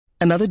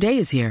Another day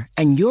is here,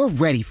 and you're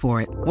ready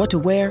for it. What to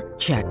wear?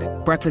 Check.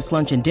 Breakfast,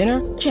 lunch, and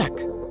dinner? Check.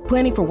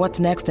 Planning for what's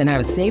next and how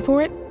to save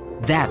for it?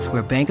 That's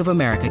where Bank of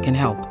America can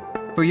help.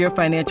 For your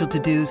financial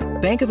to-dos,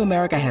 Bank of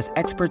America has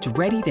experts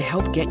ready to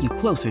help get you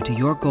closer to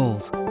your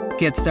goals.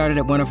 Get started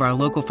at one of our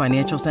local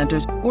financial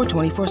centers or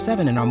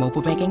 24/7 in our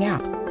mobile banking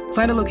app.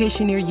 Find a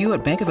location near you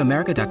at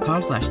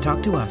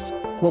bankofamerica.com/talktous.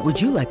 What would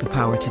you like the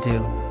power to do?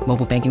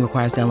 Mobile banking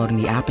requires downloading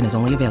the app and is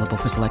only available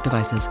for select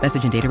devices.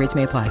 Message and data rates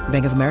may apply.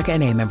 Bank of America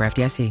N.A., member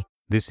FDIC.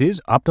 This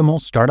is Optimal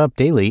Startup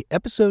Daily,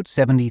 episode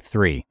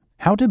 73,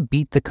 How to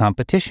Beat the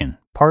Competition,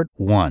 Part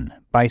 1,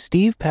 by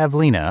Steve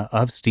Pavlina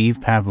of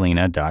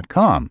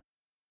stevepavlina.com.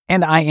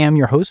 And I am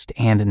your host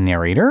and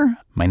narrator.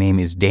 My name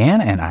is Dan,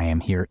 and I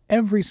am here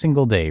every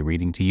single day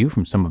reading to you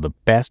from some of the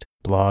best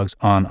blogs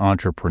on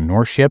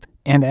entrepreneurship.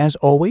 And as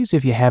always,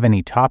 if you have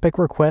any topic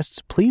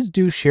requests, please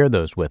do share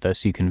those with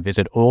us. You can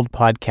visit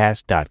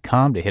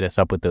oldpodcast.com to hit us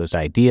up with those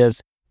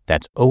ideas.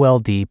 That's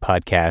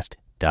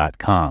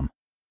oldpodcast.com.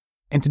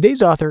 And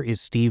today's author is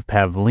Steve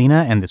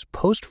Pavlina, and this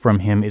post from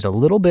him is a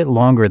little bit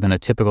longer than a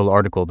typical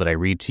article that I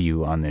read to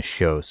you on this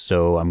show.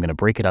 So I'm going to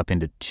break it up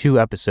into 2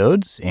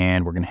 episodes,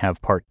 and we're going to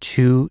have part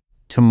 2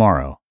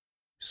 tomorrow.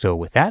 So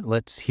with that,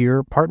 let's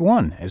hear part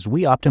 1 as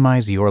we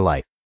optimize your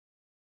life.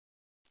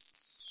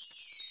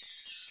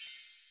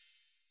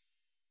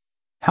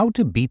 How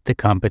to Beat the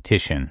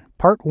Competition,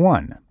 Part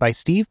 1, by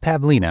Steve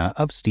Pavlina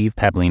of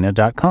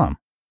stevepavlina.com.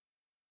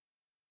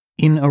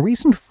 In a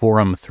recent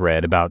forum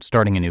thread about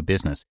starting a new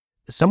business,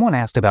 someone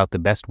asked about the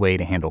best way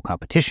to handle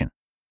competition.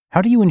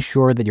 How do you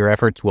ensure that your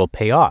efforts will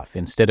pay off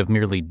instead of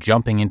merely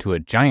jumping into a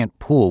giant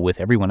pool with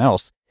everyone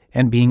else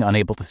and being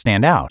unable to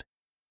stand out?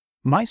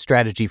 My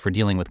strategy for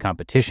dealing with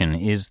competition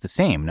is the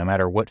same no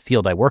matter what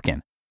field I work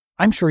in.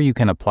 I'm sure you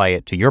can apply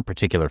it to your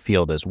particular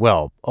field as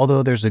well,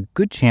 although there's a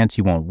good chance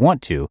you won't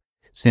want to,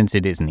 since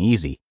it isn't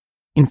easy.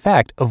 In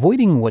fact,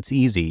 avoiding what's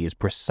easy is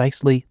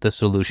precisely the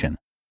solution.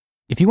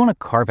 If you want to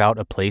carve out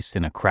a place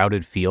in a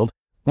crowded field,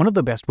 one of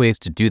the best ways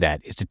to do that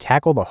is to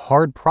tackle the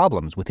hard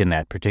problems within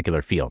that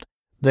particular field,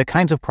 the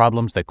kinds of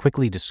problems that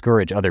quickly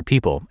discourage other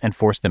people and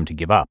force them to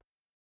give up.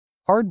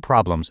 Hard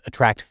problems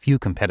attract few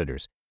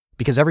competitors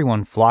because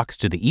everyone flocks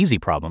to the easy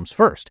problems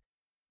first.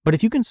 But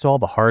if you can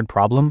solve a hard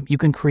problem, you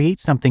can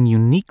create something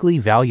uniquely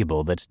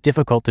valuable that's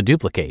difficult to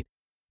duplicate.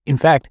 In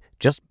fact,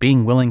 just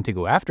being willing to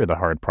go after the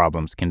hard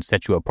problems can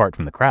set you apart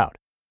from the crowd.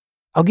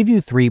 I'll give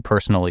you 3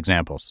 personal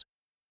examples.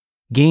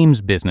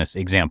 Games business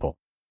example.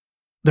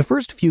 The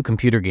first few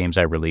computer games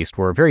I released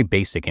were very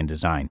basic in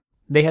design.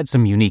 They had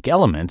some unique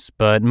elements,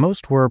 but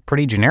most were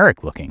pretty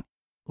generic looking.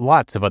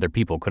 Lots of other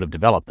people could have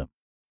developed them.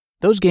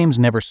 Those games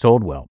never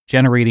sold well,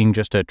 generating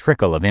just a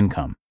trickle of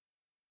income.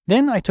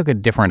 Then I took a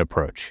different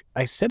approach.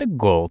 I set a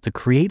goal to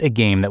create a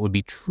game that would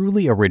be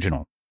truly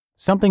original,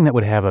 something that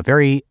would have a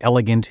very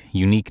elegant,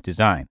 unique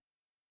design.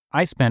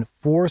 I spent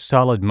 4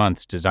 solid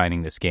months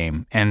designing this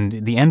game,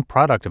 and the end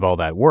product of all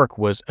that work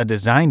was a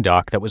design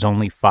doc that was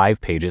only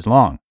 5 pages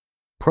long.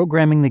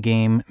 Programming the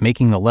game,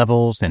 making the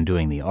levels, and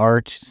doing the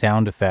art,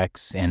 sound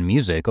effects, and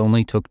music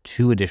only took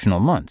 2 additional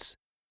months.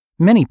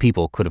 Many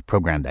people could have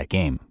programmed that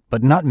game,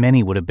 but not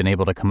many would have been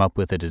able to come up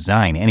with a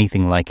design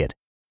anything like it.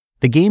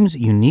 The game's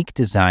unique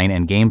design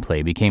and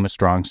gameplay became a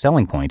strong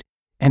selling point,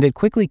 and it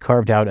quickly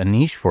carved out a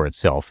niche for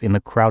itself in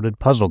the crowded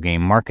puzzle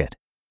game market.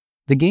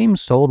 The game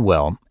sold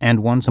well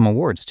and won some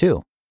awards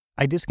too.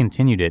 I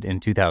discontinued it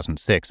in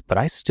 2006, but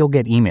I still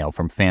get email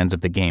from fans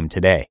of the game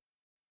today.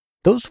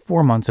 Those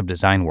 4 months of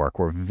design work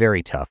were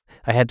very tough.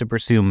 I had to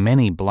pursue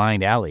many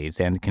blind alleys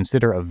and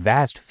consider a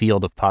vast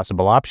field of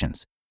possible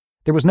options.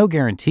 There was no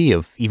guarantee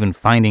of even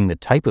finding the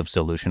type of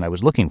solution I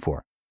was looking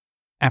for.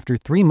 After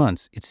 3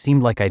 months, it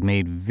seemed like I'd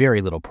made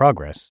very little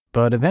progress,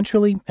 but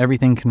eventually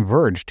everything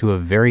converged to a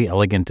very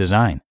elegant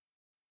design.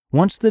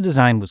 Once the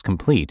design was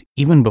complete,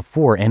 even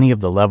before any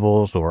of the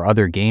levels or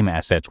other game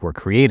assets were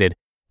created,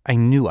 I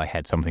knew I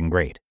had something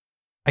great.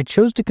 I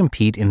chose to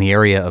compete in the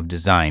area of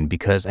design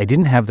because I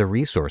didn't have the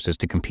resources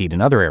to compete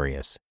in other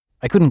areas.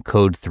 I couldn't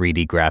code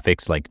 3D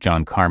graphics like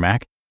John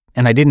Carmack,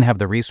 and I didn't have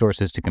the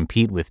resources to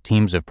compete with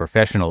teams of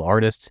professional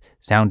artists,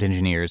 sound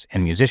engineers,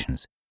 and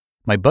musicians.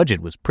 My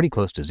budget was pretty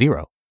close to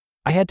zero.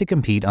 I had to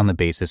compete on the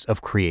basis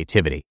of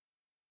creativity.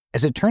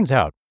 As it turns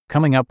out,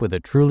 coming up with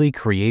a truly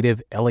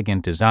creative,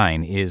 elegant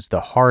design is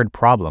the hard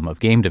problem of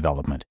game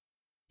development.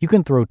 You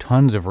can throw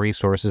tons of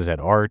resources at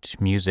art,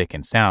 music,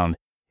 and sound,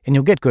 and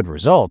you'll get good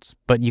results,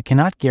 but you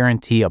cannot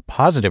guarantee a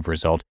positive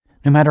result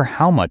no matter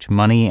how much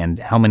money and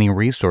how many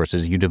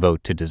resources you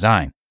devote to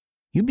design.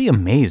 You'd be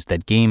amazed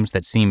that games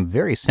that seem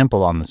very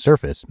simple on the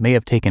surface may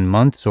have taken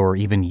months or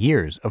even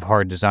years of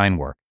hard design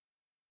work.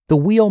 The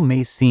wheel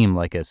may seem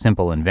like a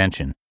simple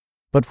invention,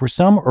 but for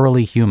some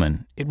early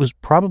human, it was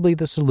probably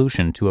the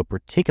solution to a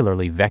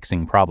particularly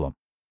vexing problem.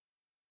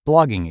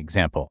 Blogging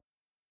example.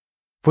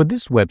 For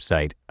this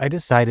website, I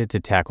decided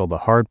to tackle the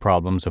hard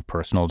problems of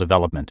personal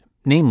development,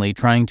 namely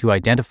trying to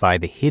identify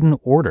the hidden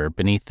order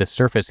beneath the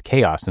surface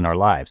chaos in our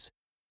lives.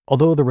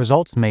 Although the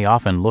results may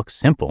often look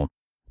simple,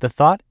 the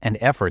thought and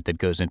effort that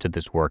goes into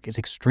this work is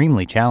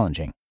extremely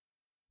challenging.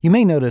 You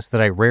may notice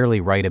that I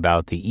rarely write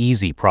about the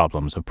easy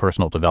problems of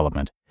personal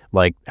development,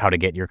 like how to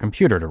get your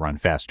computer to run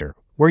faster,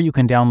 where you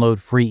can download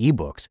free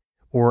ebooks,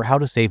 or how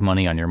to save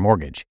money on your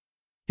mortgage.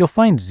 You'll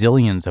find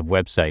zillions of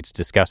websites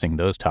discussing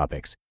those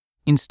topics.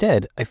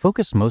 Instead, I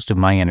focus most of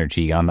my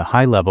energy on the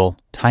high-level,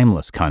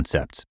 timeless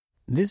concepts.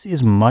 This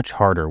is much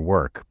harder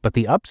work, but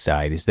the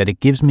upside is that it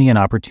gives me an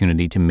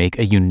opportunity to make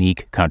a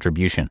unique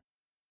contribution.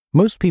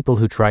 Most people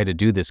who try to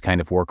do this kind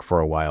of work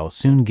for a while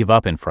soon give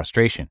up in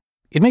frustration.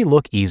 It may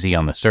look easy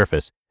on the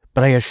surface,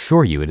 but I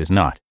assure you it is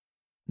not.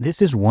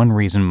 This is one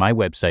reason my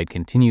website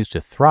continues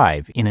to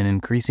thrive in an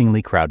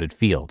increasingly crowded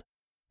field.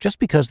 Just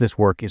because this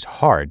work is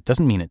hard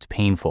doesn't mean it's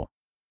painful.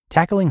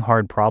 Tackling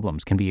hard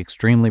problems can be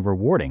extremely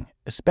rewarding,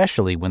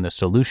 especially when the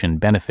solution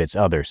benefits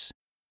others.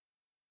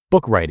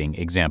 Book writing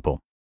example.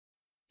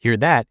 Hear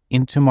that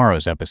in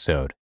tomorrow's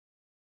episode.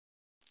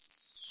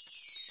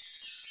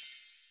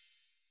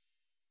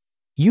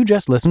 You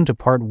just listened to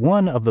part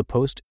 1 of the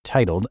post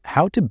titled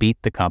How to Beat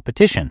the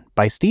Competition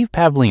by Steve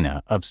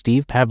Pavlina of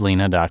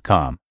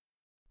stevepavlina.com.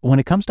 When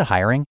it comes to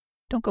hiring,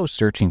 don't go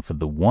searching for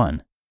the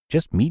one.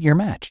 Just meet your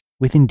match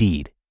with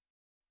Indeed.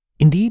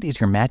 Indeed is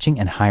your matching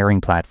and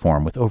hiring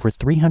platform with over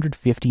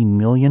 350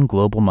 million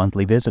global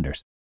monthly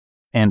visitors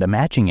and a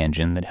matching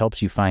engine that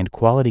helps you find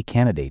quality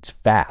candidates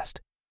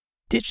fast.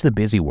 Ditch the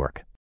busy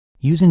work.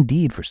 Use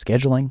Indeed for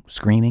scheduling,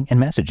 screening, and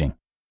messaging.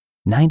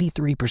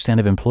 93%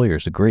 of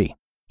employers agree.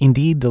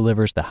 Indeed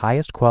delivers the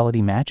highest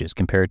quality matches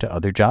compared to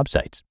other job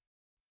sites.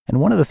 And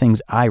one of the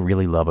things I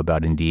really love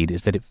about Indeed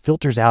is that it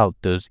filters out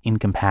those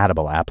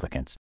incompatible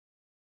applicants.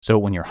 So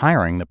when you're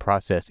hiring, the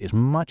process is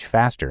much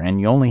faster and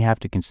you only have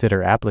to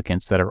consider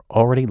applicants that are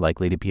already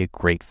likely to be a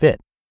great fit.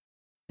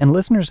 And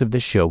listeners of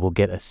this show will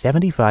get a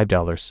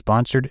 $75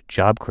 sponsored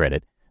job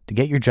credit to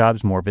get your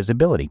jobs more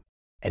visibility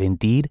at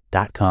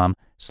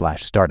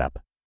Indeed.com/startup.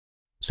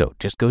 So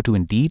just go to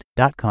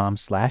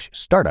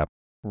Indeed.com/startup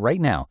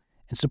right now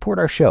and support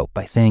our show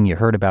by saying you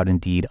heard about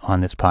Indeed on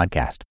this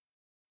podcast.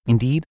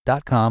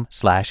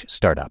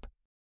 Indeed.com/startup.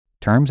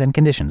 Terms and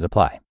conditions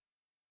apply.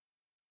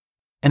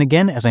 And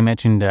again, as I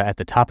mentioned at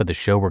the top of the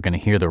show, we're going to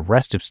hear the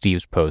rest of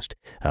Steve's post,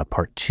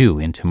 part 2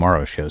 in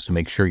tomorrow's show. So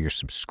make sure you're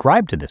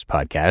subscribed to this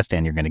podcast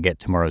and you're going to get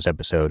tomorrow's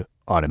episode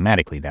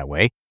automatically that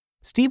way.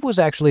 Steve was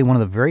actually one of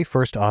the very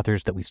first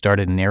authors that we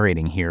started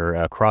narrating here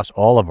across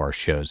all of our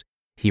shows.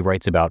 He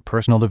writes about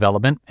personal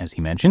development, as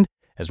he mentioned,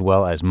 as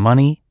well as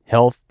money,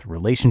 health,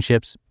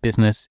 relationships,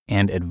 business,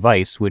 and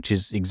advice, which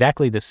is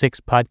exactly the 6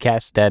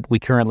 podcasts that we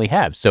currently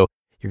have. So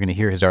you're going to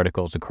hear his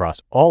articles across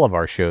all of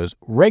our shows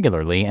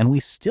regularly, and we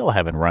still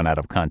haven't run out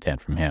of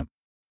content from him.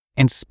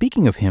 And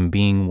speaking of him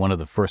being one of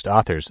the first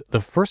authors,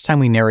 the first time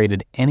we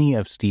narrated any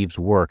of Steve's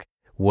work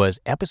was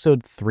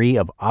episode 3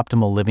 of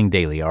Optimal Living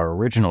Daily, our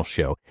original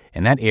show,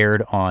 and that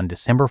aired on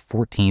December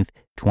 14th,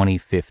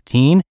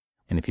 2015.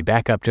 And if you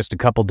back up just a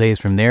couple days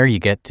from there, you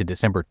get to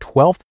December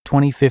 12th,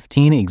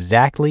 2015,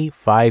 exactly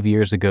 5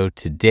 years ago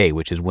today,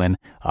 which is when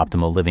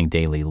Optimal Living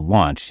Daily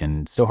launched.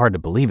 And it's so hard to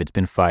believe it's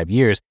been 5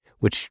 years,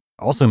 which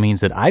also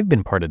means that I've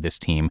been part of this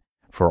team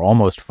for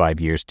almost 5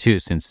 years too,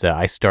 since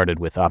I started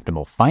with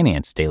Optimal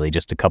Finance Daily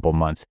just a couple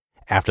months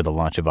after the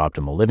launch of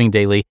Optimal Living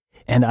Daily.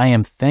 And I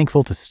am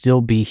thankful to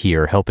still be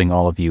here helping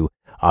all of you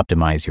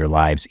optimize your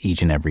lives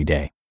each and every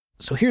day.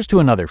 So here's to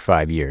another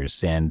 5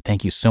 years, and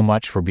thank you so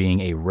much for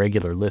being a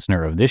regular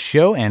listener of this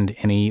show and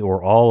any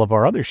or all of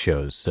our other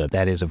shows.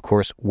 That is, of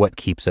course, what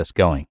keeps us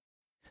going.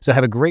 So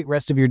have a great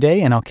rest of your day,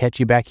 and I'll catch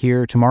you back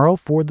here tomorrow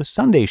for the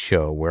Sunday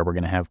show, where we're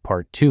going to have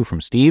part 2 from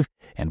Steve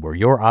and where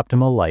your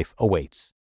optimal life awaits.